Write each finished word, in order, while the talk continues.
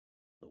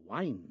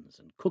wines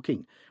and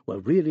cooking were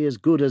really as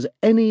good as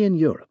any in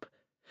Europe,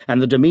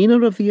 and the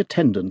demeanour of the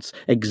attendants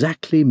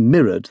exactly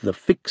mirrored the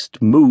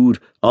fixed mood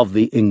of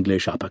the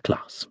English upper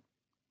class.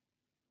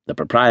 The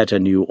proprietor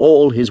knew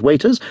all his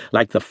waiters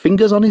like the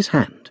fingers on his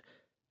hand.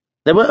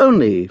 There were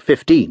only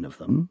 15 of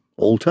them,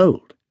 all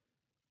told.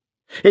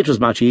 It was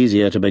much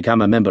easier to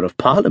become a member of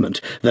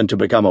Parliament than to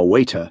become a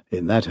waiter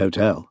in that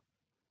hotel.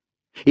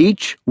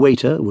 Each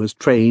waiter was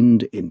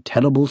trained in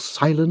terrible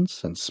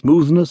silence and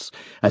smoothness,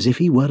 as if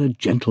he were a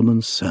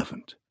gentleman's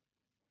servant.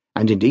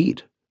 And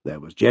indeed, there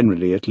was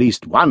generally at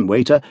least one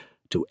waiter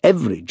to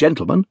every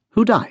gentleman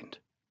who dined.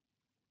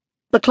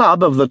 The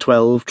club of the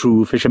 12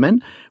 True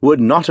Fishermen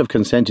would not have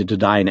consented to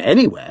dine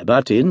anywhere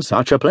but in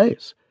such a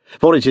place,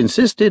 for it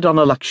insisted on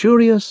a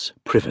luxurious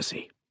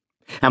privacy,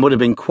 and would have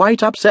been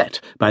quite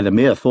upset by the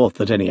mere thought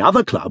that any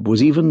other club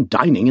was even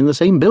dining in the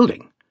same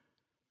building.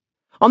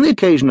 On the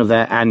occasion of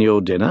their annual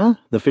dinner,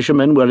 the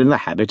fishermen were in the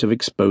habit of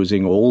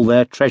exposing all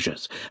their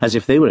treasures, as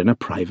if they were in a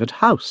private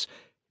house,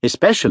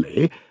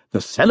 especially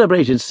the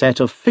celebrated set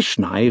of fish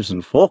knives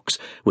and forks,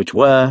 which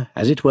were,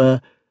 as it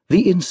were,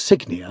 the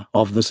insignia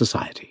of the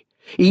society,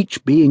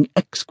 each being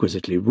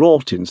exquisitely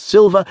wrought in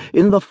silver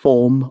in the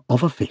form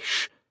of a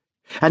fish,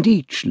 and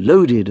each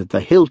loaded at the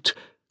hilt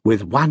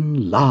with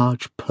one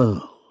large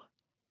pearl.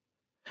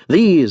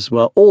 These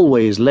were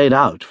always laid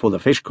out for the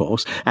fish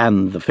course,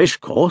 and the fish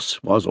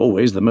course was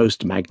always the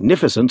most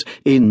magnificent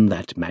in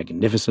that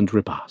magnificent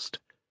repast.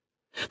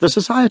 The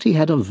society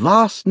had a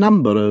vast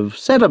number of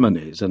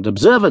ceremonies and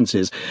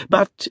observances,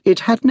 but it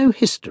had no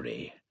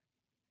history,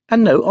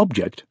 and no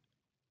object.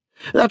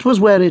 That was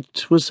where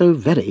it was so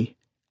very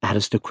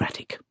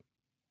aristocratic.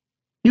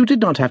 You did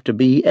not have to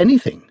be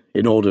anything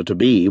in order to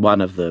be one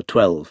of the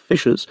 12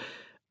 fishers,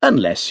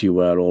 unless you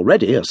were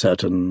already a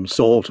certain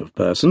sort of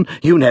person.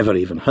 You never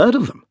even heard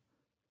of them.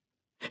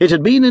 It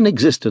had been in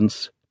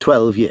existence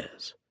 12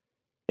 years.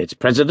 Its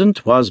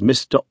president was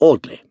Mr.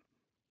 Audley.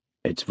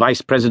 Its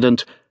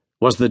vice-president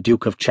was the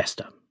Duke of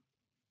Chester.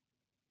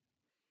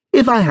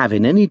 If I have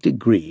in any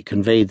degree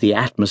conveyed the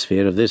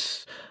atmosphere of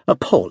this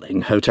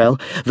appalling hotel,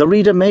 the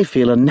reader may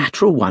feel a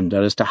natural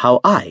wonder as to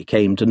how I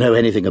came to know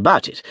anything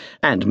about it,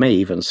 and may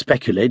even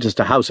speculate as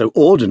to how so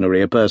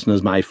ordinary a person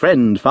as my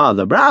friend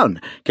Father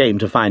Brown came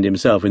to find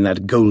himself in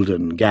that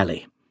golden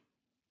galley.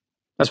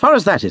 As far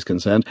as that is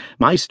concerned,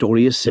 my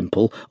story is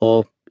simple,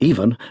 or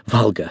even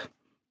vulgar.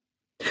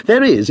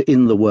 There is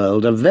in the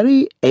world a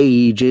very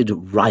aged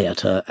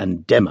rioter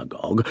and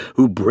demagogue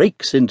who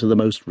breaks into the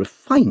most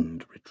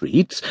refined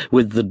retreats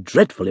with the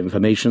dreadful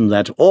information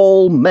that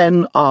all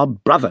men are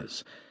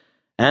brothers,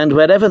 and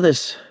wherever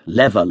this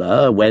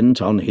leveller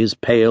went on his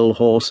pale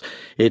horse,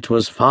 it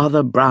was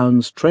Father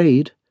Brown's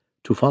trade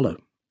to follow.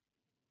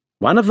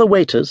 One of the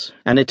waiters,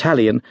 an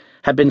Italian,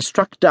 had been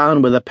struck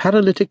down with a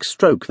paralytic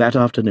stroke that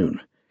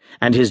afternoon,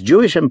 and his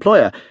Jewish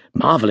employer,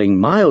 marvelling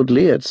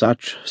mildly at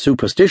such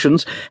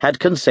superstitions, had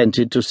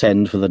consented to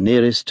send for the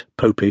nearest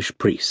popish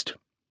priest.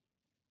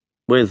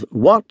 With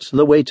what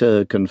the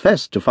waiter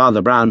confessed to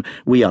Father Brown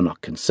we are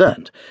not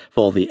concerned,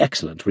 for the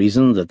excellent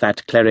reason that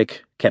that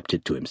cleric kept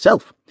it to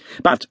himself,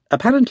 but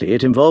apparently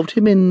it involved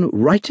him in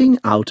writing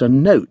out a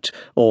note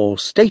or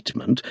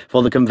statement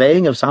for the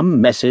conveying of some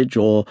message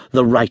or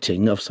the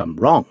righting of some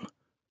wrong.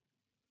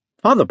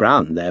 Father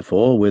Brown,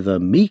 therefore, with a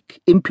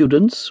meek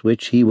impudence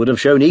which he would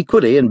have shown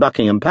equally in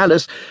Buckingham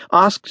Palace,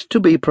 asked to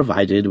be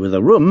provided with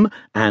a room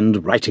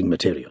and writing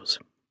materials.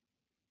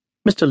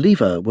 Mr.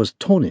 Lever was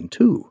torn in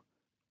two.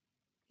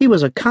 He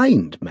was a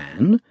kind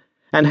man,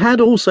 and had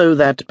also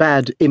that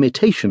bad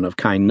imitation of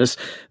kindness,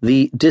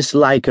 the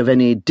dislike of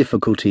any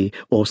difficulty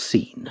or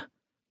scene.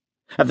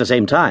 At the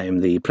same time,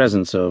 the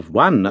presence of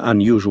one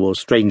unusual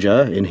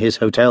stranger in his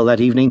hotel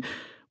that evening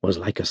was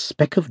like a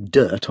speck of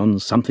dirt on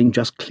something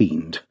just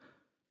cleaned.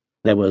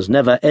 There was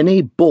never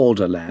any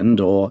borderland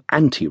or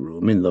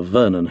anteroom in the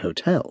Vernon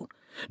Hotel,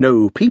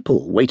 no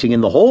people waiting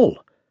in the hall,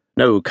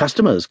 no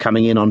customers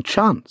coming in on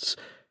chance.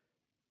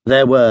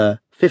 There were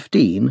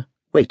 15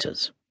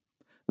 waiters.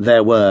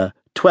 There were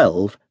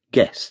 12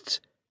 guests.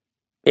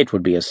 It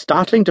would be as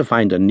startling to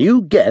find a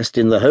new guest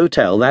in the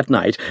hotel that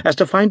night as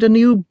to find a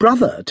new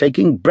brother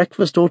taking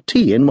breakfast or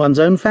tea in one's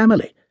own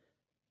family.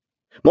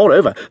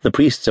 Moreover, the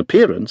priest's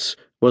appearance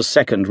was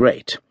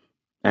second-rate,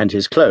 and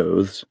his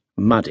clothes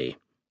muddy.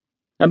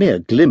 A mere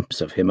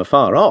glimpse of him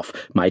afar off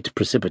might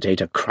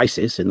precipitate a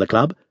crisis in the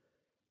club.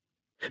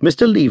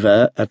 Mr.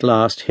 Lever at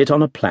last hit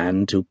on a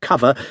plan to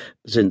cover,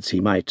 since he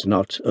might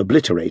not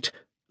obliterate,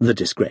 the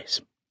disgrace.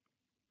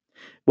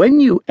 When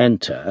you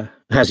enter,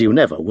 as you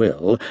never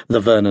will, the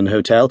Vernon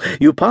Hotel,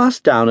 you pass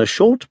down a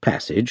short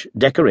passage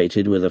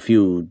decorated with a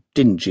few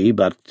dingy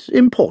but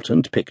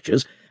important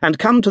pictures, and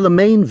come to the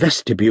main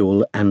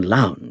vestibule and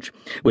lounge,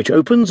 which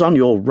opens on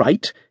your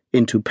right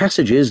into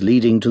passages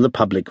leading to the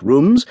public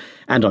rooms,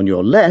 and on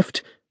your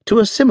left to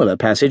a similar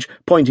passage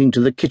pointing to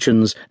the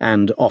kitchens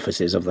and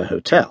offices of the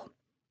hotel.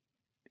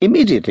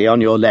 Immediately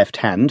on your left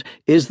hand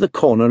is the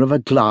corner of a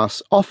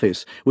glass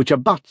office which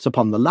abuts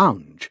upon the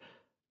lounge,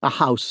 a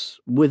house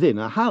within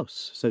a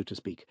house, so to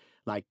speak,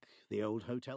 like the old hotel.